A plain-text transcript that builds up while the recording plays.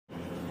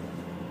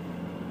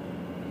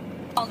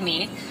Called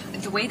me.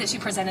 The way that she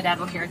presented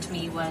AdvoCare to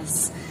me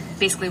was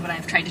basically what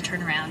I've tried to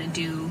turn around and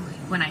do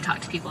when I talk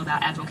to people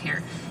about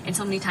AdvoCare. And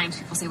so many times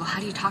people say, well, how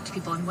do you talk to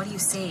people and what do you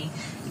say?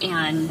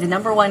 And the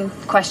number one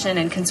question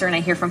and concern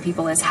I hear from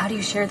people is, how do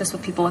you share this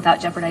with people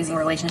without jeopardizing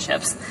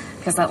relationships?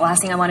 Because the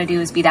last thing I want to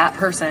do is be that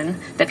person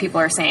that people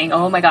are saying,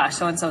 oh my gosh,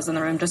 so-and-so's in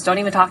the room. Just don't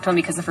even talk to them,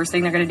 because the first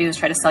thing they're going to do is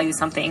try to sell you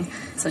something.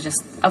 So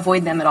just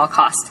avoid them at all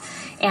costs.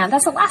 And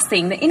that's the last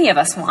thing that any of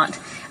us want.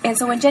 And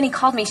so when Jenny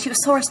called me, she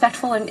was so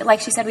respectful. And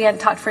like she said, we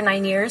hadn't talked for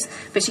 9 years,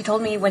 but she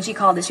told me when she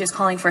called that she was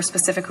calling for a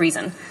specific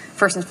reason,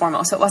 first and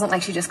foremost. So it wasn't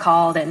like she just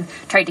called and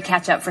tried to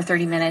catch up for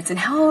 30 minutes. And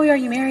how are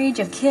you married?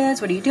 Do you have kids?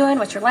 What are you doing?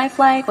 What's your life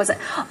like? Was it,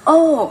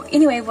 oh,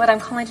 anyway, what I'm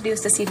calling to do is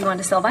to see if you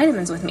wanted to sell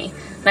vitamins with me.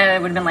 And I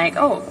would have been like,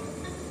 oh,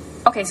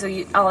 okay, so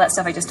all that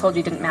stuff I just told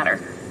you didn't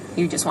matter.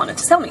 You just wanted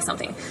to sell me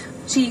something.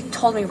 She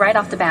told me right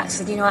off the bat, she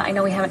said, you know what, I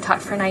know we haven't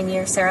talked for 9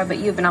 years, Sarah, but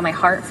you've been on my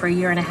heart for 1.5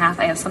 years.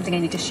 I have something I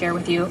need to share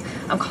with you.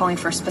 I'm calling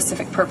for a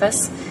specific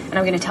purpose, and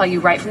I'm going to tell you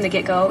right from the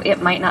get-go,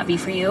 it might not be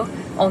for you.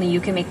 Only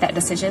you can make that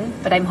decision,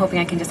 but I'm hoping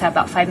I can just have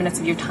about 5 minutes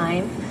of your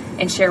time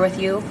and share with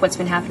you what's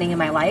been happening in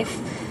my life,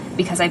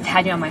 because I've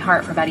had you on my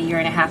heart for about 1.5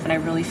 years, and I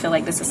really feel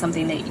like this is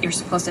something that you're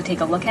supposed to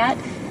take a look at.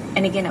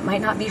 And again, it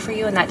might not be for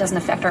you, and that doesn't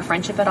affect our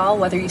friendship at all,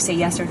 whether you say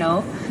yes or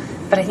no,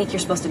 but I think you're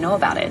supposed to know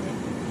about it.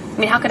 I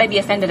mean, how could I be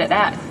offended at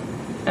that?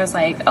 I was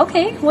like,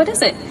 okay, what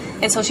is it?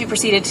 And so she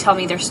proceeded to tell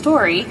me their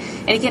story.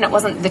 And again, it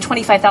wasn't the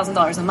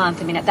 $25,000 a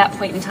month. I mean, at that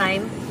point in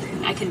time,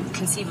 I can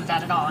conceive of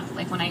that at all.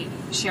 Like when I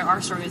share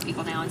our story with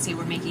people now and say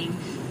we're making,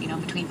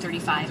 between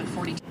 35 and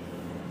 40.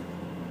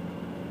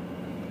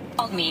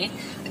 Called me.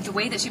 The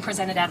way that she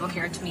presented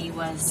AdvoCare to me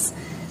was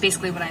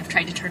basically what I've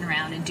tried to turn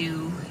around and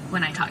do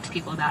when I talk to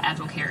people about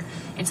AdvoCare.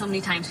 And so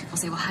many times people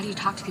say, well, how do you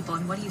talk to people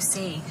and what do you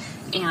say?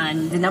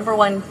 And the number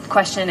one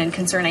question and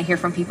concern I hear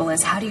from people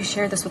is, how do you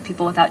share this with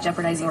people without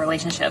jeopardizing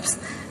relationships?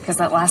 Because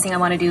the last thing I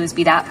want to do is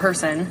be that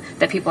person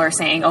that people are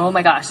saying, oh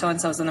my gosh,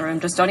 so-and-so's in the room.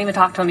 Just don't even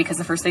talk to them, because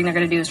the first thing they're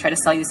going to do is try to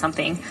sell you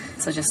something.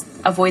 So just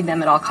avoid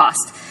them at all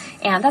costs.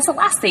 And that's the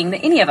last thing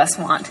that any of us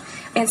want.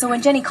 And so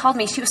when Jenny called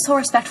me, she was so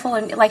respectful.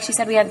 And like she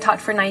said, we hadn't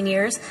talked for 9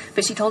 years,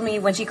 but she told me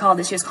when she called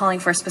that she was calling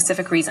for a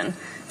specific reason,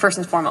 first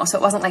and foremost. So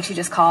it wasn't like she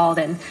just called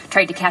and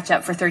tried to catch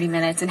up for 30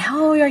 minutes. And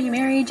how are you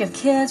married? Do you have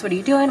kids? What are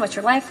you doing? What's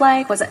your life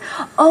like? Was it,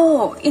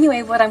 oh,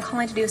 anyway, what I'm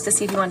calling to do is to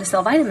see if you wanted to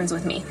sell vitamins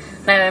with me.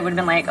 And I would have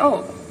been like,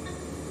 oh,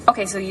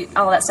 okay, so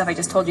all that stuff I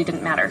just told you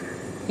didn't matter.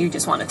 You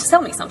just wanted to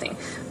sell me something.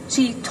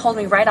 She told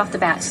me right off the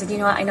bat, she said, you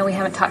know what, I know we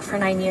haven't talked for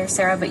 9 years,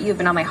 Sarah, but you've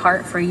been on my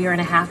heart for 1.5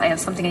 years. I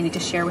have something I need to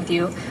share with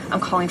you.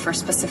 I'm calling for a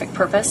specific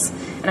purpose,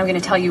 and I'm going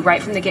to tell you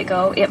right from the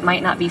get-go, it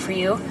might not be for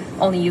you.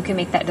 Only you can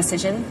make that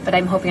decision, but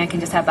I'm hoping I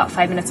can just have about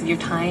 5 minutes of your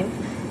time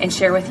and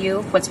share with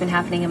you what's been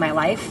happening in my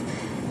life,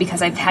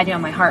 because I've had you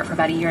on my heart for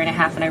about 1.5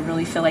 years, and I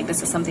really feel like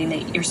this is something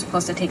that you're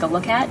supposed to take a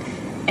look at.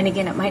 And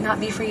again, it might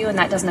not be for you, and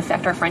that doesn't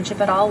affect our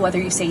friendship at all,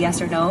 whether you say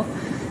yes or no,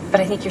 but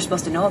I think you're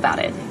supposed to know about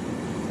it.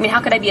 I mean,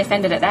 how could I be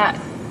offended at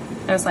that?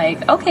 I was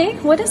like, okay,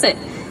 what is it?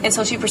 And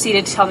so she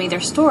proceeded to tell me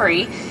their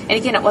story. And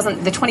again, it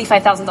wasn't the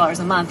 $25,000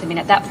 a month. I mean,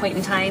 at that point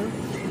in time,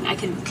 I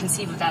can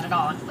conceive of that at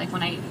all. Like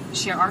when I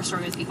share our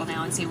story with people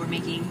now and say we're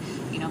making,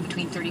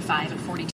 between 35 and 40.